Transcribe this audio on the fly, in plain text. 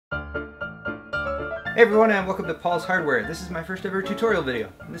Hey everyone, and welcome to Paul's Hardware. This is my first ever tutorial video.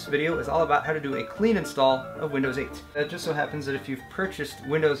 And this video is all about how to do a clean install of Windows 8. It just so happens that if you've purchased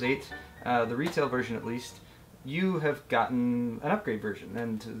Windows 8, the retail version at least, you have gotten an upgrade version.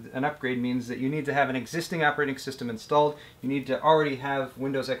 And an upgrade means that you need to have an existing operating system installed. You need to already have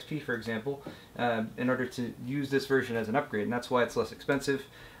Windows XP, for example, in order to use this version as an upgrade, and that's why it's less expensive.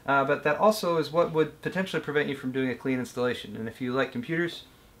 But that also is what would potentially prevent you from doing a clean installation. And if you like computers,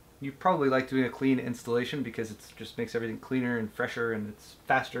 you probably like doing a clean installation because it just makes everything cleaner and fresher and it's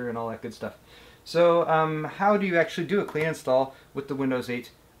faster and all that good stuff. So how do you actually do a clean install with the Windows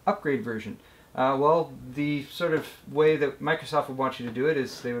 8 upgrade version? Well, the sort of way that Microsoft would want you to do it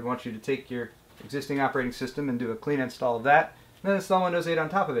is they would want you to take your existing operating system and do a clean install of that, and then install Windows 8 on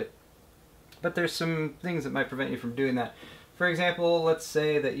top of it. But there's some things that might prevent you from doing that. For example, let's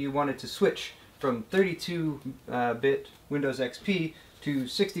say that you wanted to switch from 32-bit Windows XP to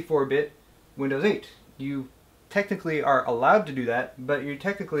 64-bit Windows 8. You technically are allowed to do that, but you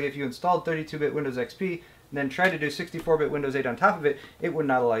technically, if you installed 32-bit Windows XP and then tried to do 64-bit Windows 8 on top of it, it would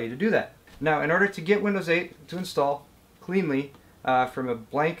not allow you to do that. Now, in order to get Windows 8 to install cleanly from a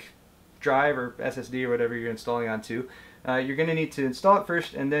blank drive or SSD or whatever you're installing onto, you're going to need to install it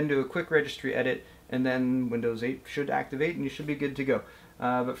first and then do a quick registry edit, and then Windows 8 should activate and you should be good to go.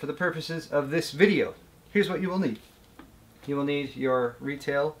 But for the purposes of this video, here's what you will need. You will need your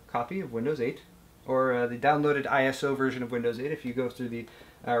retail copy of Windows 8, or the downloaded ISO version of Windows 8 if you go through the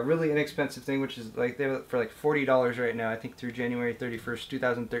really inexpensive thing, which is like they're for like $40 right now, I think through January 31st,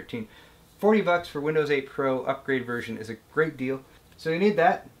 2013. $40 for Windows 8 Pro upgrade version is a great deal. So you need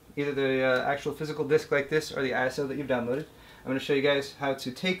that, either the actual physical disk like this or the ISO that you've downloaded. I'm going to show you guys how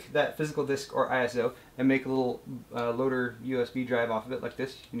to take that physical disk or ISO and make a little loader USB drive off of it like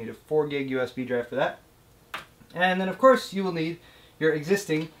this. You need a 4 gig USB drive for that. And then of course you will need your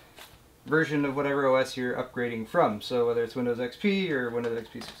existing version of whatever OS you're upgrading from. So whether it's Windows XP or Windows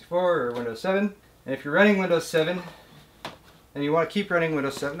XP 64 or Windows 7. And if you're running Windows 7 and you want to keep running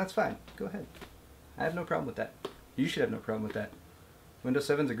Windows 7, that's fine. Go ahead. I have no problem with that. You should have no problem with that. Windows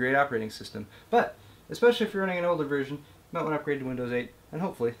 7 is a great operating system. But especially if you're running an older version, you might want to upgrade to Windows 8. And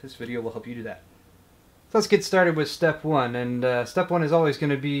hopefully this video will help you do that. So let's get started with step one. And step one is always going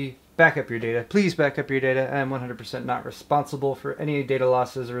to be back up your data. Please back up your data. I am 100% not responsible for any data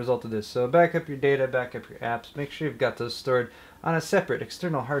loss as a result of this. So back up your data, back up your apps. Make sure you've got those stored on a separate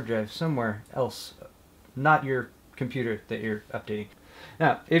external hard drive somewhere else, not your computer that you're updating.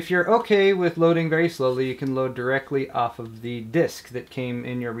 Now, if you're okay with loading very slowly, you can load directly off of the disk that came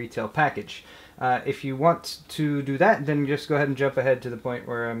in your retail package. If you want to do that, then just go ahead and jump ahead to the point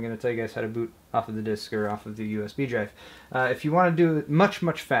where I'm going to tell you guys how to boot off of the disk or off of the USB drive. If you want to do it much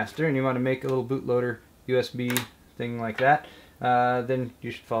faster and you want to make a little bootloader USB thing like that, then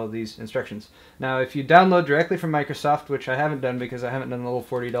you should follow these instructions. Now, if you download directly from Microsoft, which I haven't done because I haven't done the little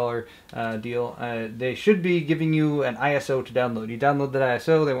 $40 deal, they should be giving you an ISO to download. You download that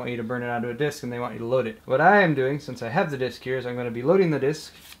ISO, they want you to burn it onto a disk, and they want you to load it. What I am doing, since I have the disk here, is I'm going to be loading the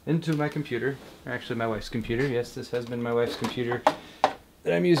disk into my computer, or actually my wife's computer. Yes, this has been my wife's computer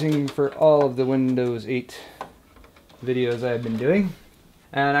that I'm using for all of the Windows 8 videos I've been doing.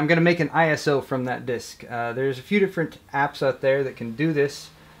 And I'm going to make an ISO from that disk. There's a few different apps out there that can do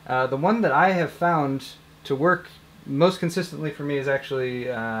this. The one that I have found to work most consistently for me is actually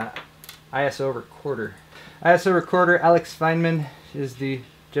ISO Recorder. ISO Recorder, Alex Feinman is the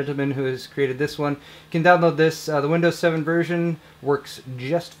gentleman who has created this one. You can download this. The Windows 7 version works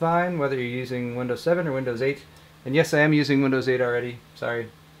just fine, whether you're using Windows 7 or Windows 8. And yes, I am using Windows 8 already. Sorry.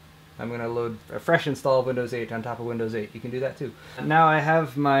 I'm going to load a fresh install of Windows 8 on top of Windows 8. You can do that too. Now I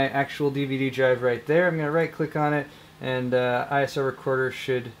have my actual DVD drive right there. I'm going to right click on it, and ISO Recorder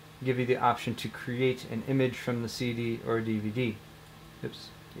should give you the option to create an image from the CD or DVD. Oops,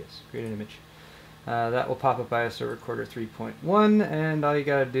 yes, create an image. That will pop up ISO Recorder 3.1, and all you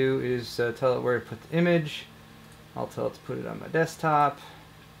got to do is tell it where to put the image. I'll tell it to put it on my desktop.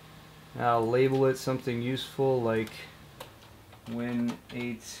 I'll label it something useful like Win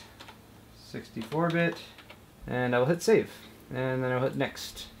 8 64-bit, and I'll hit save, and then I'll hit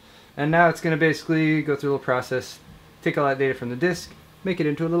next. And now it's going to basically go through a little process, take all that data from the disk, make it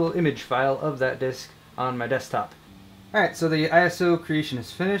into a little image file of that disk on my desktop. Alright, so the ISO creation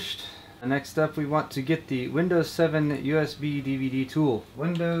is finished. Next up, we want to get the Windows 7 USB DVD tool.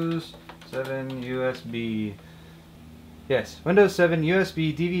 Windows 7 USB. Yes, Windows 7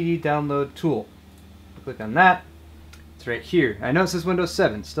 USB DVD download tool. Click on that. It's right here. I know it says Windows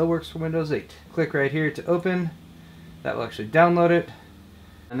 7, still works for Windows 8. Click right here to open. That will actually download it.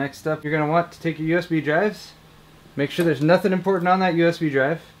 And next up, you're going to want to take your USB drives. Make sure there's nothing important on that USB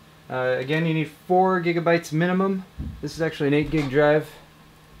drive. Again, you need 4 gigabytes minimum. This is actually an 8 gig drive.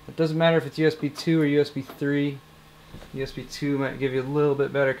 It doesn't matter if it's USB 2 or USB 3. USB 2 might give you a little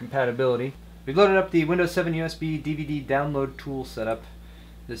bit better compatibility. We've loaded up the Windows 7 USB DVD download tool setup.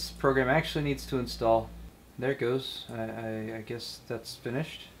 This program actually needs to install. There it goes. I guess that's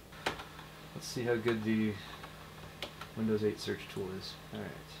finished. Let's see how good the Windows 8 search tool is.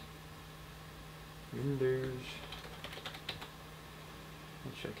 Alright. Windows.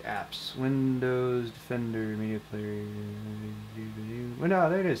 Let's check apps. Windows, Defender, Media Player. No,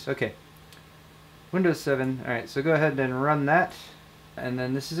 there it is. Okay. Windows 7. Alright, so go ahead and run that. And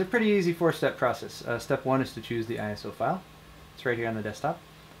then this is a pretty easy 4-step process. Step 1 is to choose the ISO file. It's right here on the desktop.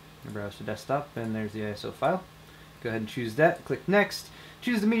 Browse to desktop, and there's the ISO file. Go ahead and choose that. Click Next.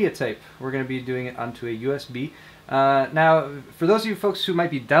 Choose the media type. We're going to be doing it onto a USB. Now, for those of you folks who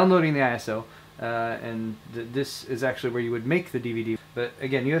might be downloading the ISO, and this is actually where you would make the DVD. But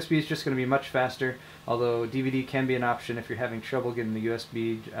again, USB is just going to be much faster, although DVD can be an option if you're having trouble getting the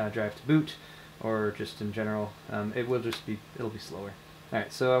USB drive to boot, or just in general. It'll be slower.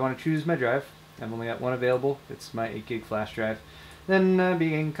 Alright, so I want to choose my drive. I've only got one available. It's my 8 gig flash drive. Then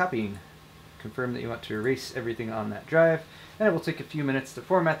begin copying. Confirm that you want to erase everything on that drive, and it will take a few minutes to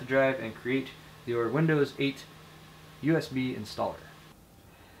format the drive and create your Windows 8 USB installer.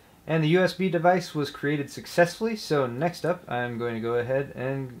 And the USB device was created successfully, so next up I'm going to go ahead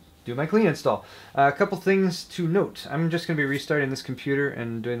and do my clean install. A couple things to note. I'm just going to be restarting this computer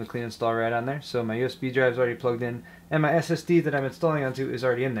and doing the clean install right on there. So my USB drive is already plugged in, and my SSD that I'm installing onto is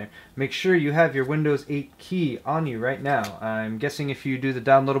already in there. Make sure you have your Windows 8 key on you right now. I'm guessing if you do the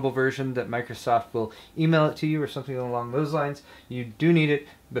downloadable version that Microsoft will email it to you or something along those lines, you do need it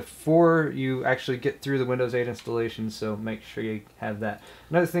before you actually get through the Windows 8 installation, so make sure you have that.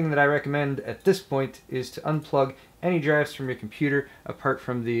 Another thing that I recommend at this point is to unplug any drives from your computer apart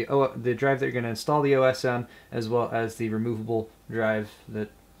from the drive that you're going to install the OS on, as well as the removable drive that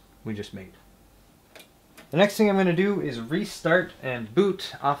we just made. The next thing I'm going to do is restart and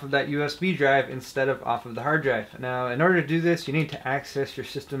boot off of that USB drive instead of off of the hard drive. Now, in order to do this, you need to access your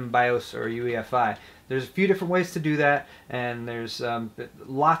system BIOS or UEFI. There's a few different ways to do that, and there's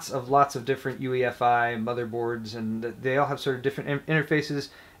lots of different UEFI motherboards, and they all have sort of different interfaces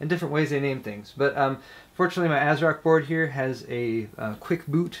and different ways they name things. But fortunately, my ASRock board here has a quick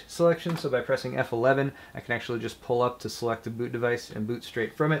boot selection, so by pressing F11, I can actually just pull up to select the boot device and boot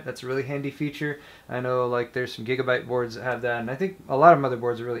straight from it. That's a really handy feature. I know like there's some Gigabyte boards that have that, and I think a lot of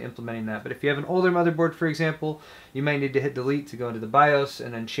motherboards are really implementing that. But if you have an older motherboard, for example, you might need to hit delete to go into the BIOS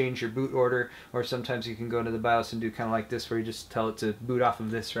and then change your boot order, or sometimes you can go into the BIOS and do kind of like this where you just tell it to boot off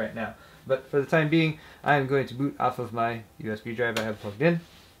of this right now. But for the time being, I am going to boot off of my USB drive I have plugged in,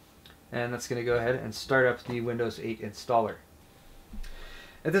 and that's going to go ahead and start up the Windows 8 installer.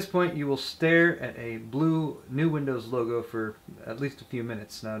 At this point, you will stare at a blue New Windows logo for at least a few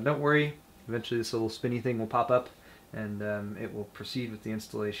minutes. Now, don't worry, eventually this little spinny thing will pop up, and it will proceed with the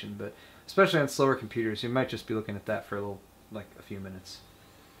installation. But especially on slower computers, you might just be looking at that for a few minutes.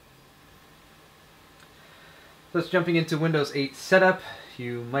 So it's jumping into Windows 8 setup.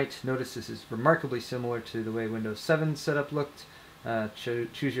 You might notice this is remarkably similar to the way Windows 7 setup looked.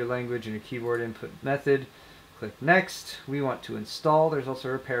 Choose your language and your keyboard input method. Click Next. We want to install. There's also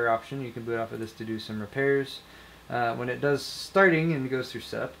a repair option. You can boot off of this to do some repairs. When it does starting and goes through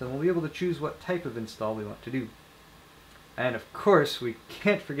setup, then we'll be able to choose what type of install we want to do. And of course, we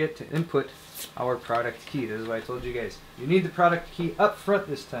can't forget to input our product key. This is why I told you guys, you need the product key up front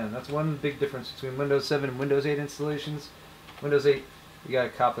this time. That's one big difference between Windows 7 and Windows 8 installations. Windows 8, you gotta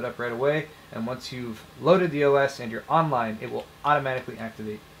cop it up right away, and once you've loaded the OS and you're online, it will automatically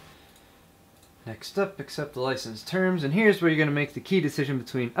activate. Next up, accept the license terms, and here's where you're going to make the key decision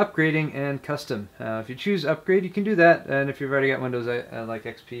between upgrading and custom. If you choose upgrade, you can do that, and if you've already got Windows like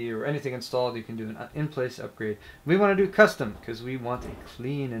XP or anything installed, you can do an in-place upgrade. We want to do custom because we want a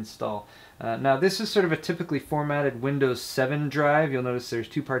clean install. Now this is sort of a typically formatted Windows 7 drive. You'll notice there's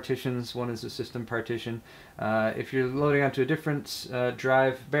two partitions. One is the system partition. If you're loading onto a different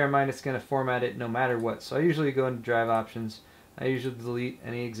drive, bear in mind it's going to format it no matter what. So I usually go into drive options. I usually delete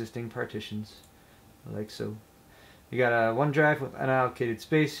any existing partitions, like so. You got one drive with unallocated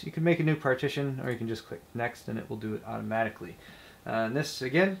space. You can make a new partition, or you can just click Next and it will do it automatically. And this,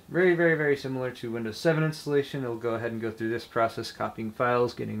 again, very similar to Windows 7 installation. It'll go ahead and go through this process, copying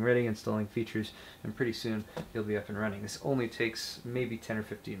files, getting ready, installing features, and pretty soon you'll be up and running. This only takes maybe 10 or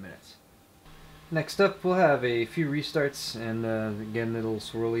 15 minutes. Next up, we'll have a few restarts, and again, it'll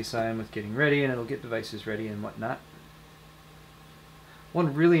swirly sign with getting ready, and it'll get devices ready and whatnot.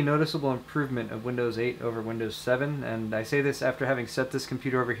 One really noticeable improvement of Windows 8 over Windows 7, and I say this after having set this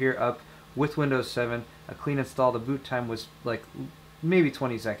computer over here up with Windows 7, a clean install, the boot time was like maybe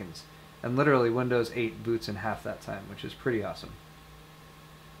 20 seconds. And literally Windows 8 boots in half that time, which is pretty awesome.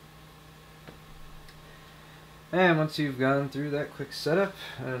 And once you've gone through that quick setup,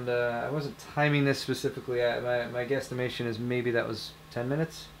 and I wasn't timing this specifically, my guesstimation is maybe that was 10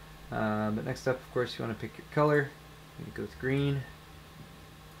 minutes. But next up, of course, you want to pick your color. I'm going to go with green.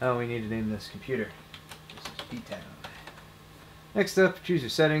 Oh, we need to name this computer. This is B-Town. Next up, choose your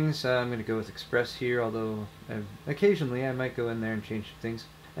settings. I'm going to go with Express here, although occasionally I might go in there and change things.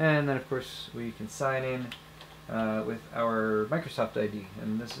 And then, of course, we can sign in with our Microsoft ID.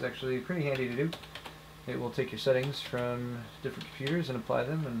 And this is actually pretty handy to do. It will take your settings from different computers and apply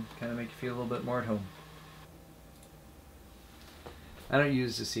them and kind of make you feel a little bit more at home. I don't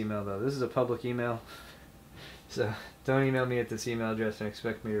use this email though. This is a public email. So don't email me at this email address and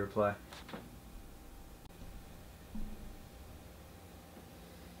expect me to reply.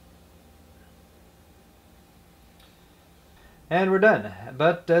 And we're done.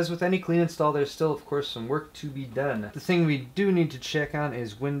 But as with any clean install, there's still, of course, some work to be done. The thing we do need to check on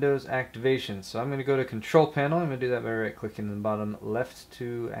is Windows activation. So I'm going to go to Control Panel. I'm going to do that by right-clicking in the bottom left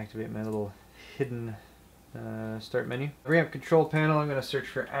to activate my little hidden start menu. Bring up Control Panel. I'm going to search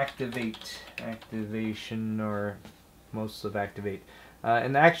for Activate, Activation, or most of Activate.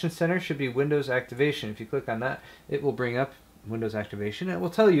 In the Action Center should be Windows Activation. If you click on that, it will bring up Windows activation, and it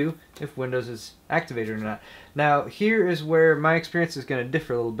will tell you if Windows is activated or not. Now here is where my experience is going to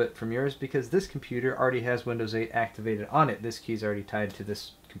differ a little bit from yours, because this computer already has Windows 8 activated on it. This key is already tied to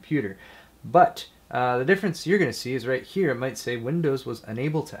this computer. But the difference you're going to see is right here. It might say Windows was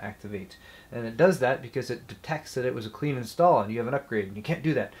unable to activate, and it does that because it detects that it was a clean install and you have an upgrade, and you can't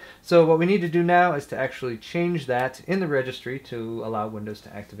do that. So what we need to do now is to actually change that in the registry to allow Windows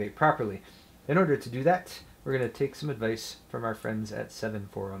to activate properly. In order to do that, we're going to take some advice from our friends at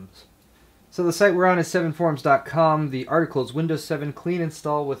 7Forums. So the site we're on is 7forums.com. The article is Windows 7 Clean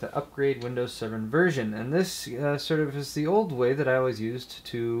Install with an Upgrade Windows 7 version. And this sort of is the old way that I always used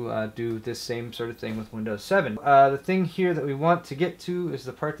to do this same sort of thing with Windows 7. The thing here that we want to get to is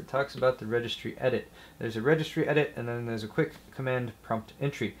the part that talks about the registry edit. There's a registry edit, and then there's a quick command prompt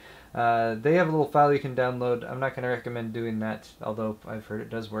entry. They have a little file you can download. I'm not going to recommend doing that, although I've heard it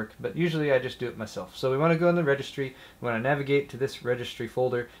does work, but usually I just do it myself. So we want to go in the registry, we want to navigate to this registry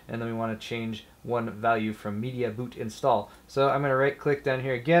folder, and then we want to change one value from MediaBootInstall. So I'm going to right click down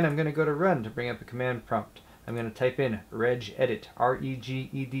here again. I'm going to go to Run to bring up a command prompt. I'm going to type in regedit,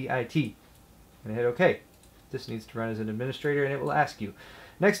 R-E-G-E-D-I-T, and hit OK. This needs to run as an administrator, and it will ask you.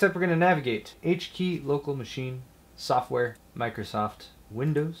 Next up, we're going to navigate H key, local machine, software, Microsoft,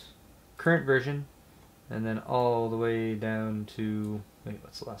 Windows, CurrentVersion, and then all the way down to, wait,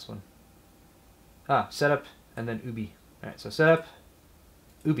 what's the last one? Setup, and then OOBE. Alright, so Setup,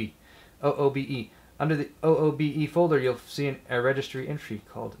 OOBE, O-O-B-E. Under the OOBE folder, you'll see a registry entry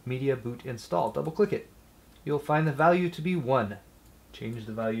called MediaBootInstall. Double click it. You'll find the value to be 1. Change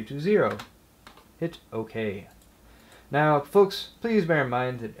the value to 0. Hit OK. Now, folks, please bear in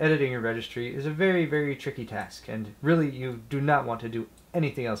mind that editing your registry is a very, very tricky task, and really you do not want to do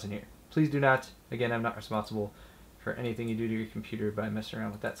anything else in here. Please do not. Again, I'm not responsible for anything you do to your computer by messing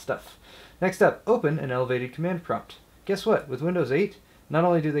around with that stuff. Next up, open an elevated command prompt. Guess what? With Windows 8, not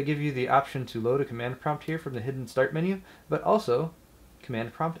only do they give you the option to load a command prompt here from the hidden start menu, but also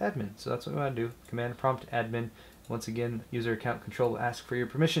command prompt admin. So that's what we want to do. Command prompt admin. Once again, user account control will ask for your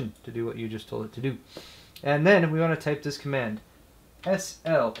permission to do what you just told it to do. And then we want to type this command,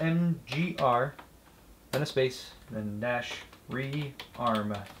 slmgr, then a space, then dash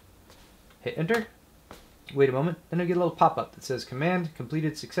rearm. Hit enter. Wait a moment, then you'll get a little pop-up that says command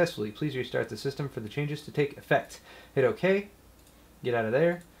completed successfully. Please restart the system for the changes to take effect. Hit OK, get out of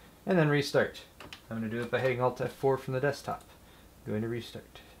there, and then restart. I'm going to do it by hitting Alt F4 from the desktop. Going to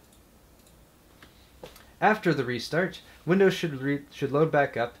restart. After the restart, Windows should load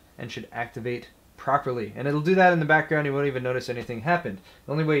back up and should activate properly. And it'll do that in the background. You won't even notice anything happened.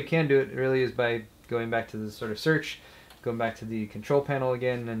 The only way you can do it really is by going back to the sort of search, going back to the control panel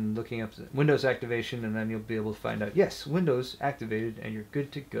again and looking up Windows activation, and then you'll be able to find out, yes, Windows activated and you're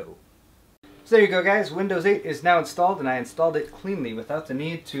good to go. So there you go, guys. Windows 8 is now installed, and I installed it cleanly without the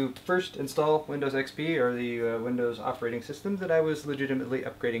need to first install Windows XP or the Windows operating system that I was legitimately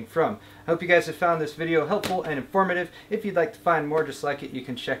upgrading from. I hope you guys have found this video helpful and informative. If you'd like to find more just like it, you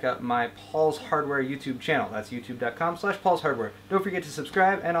can check out my Paul's Hardware YouTube channel. That's youtube.com/paulshardware. Don't forget to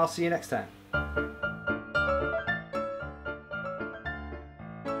subscribe, and I'll see you next time.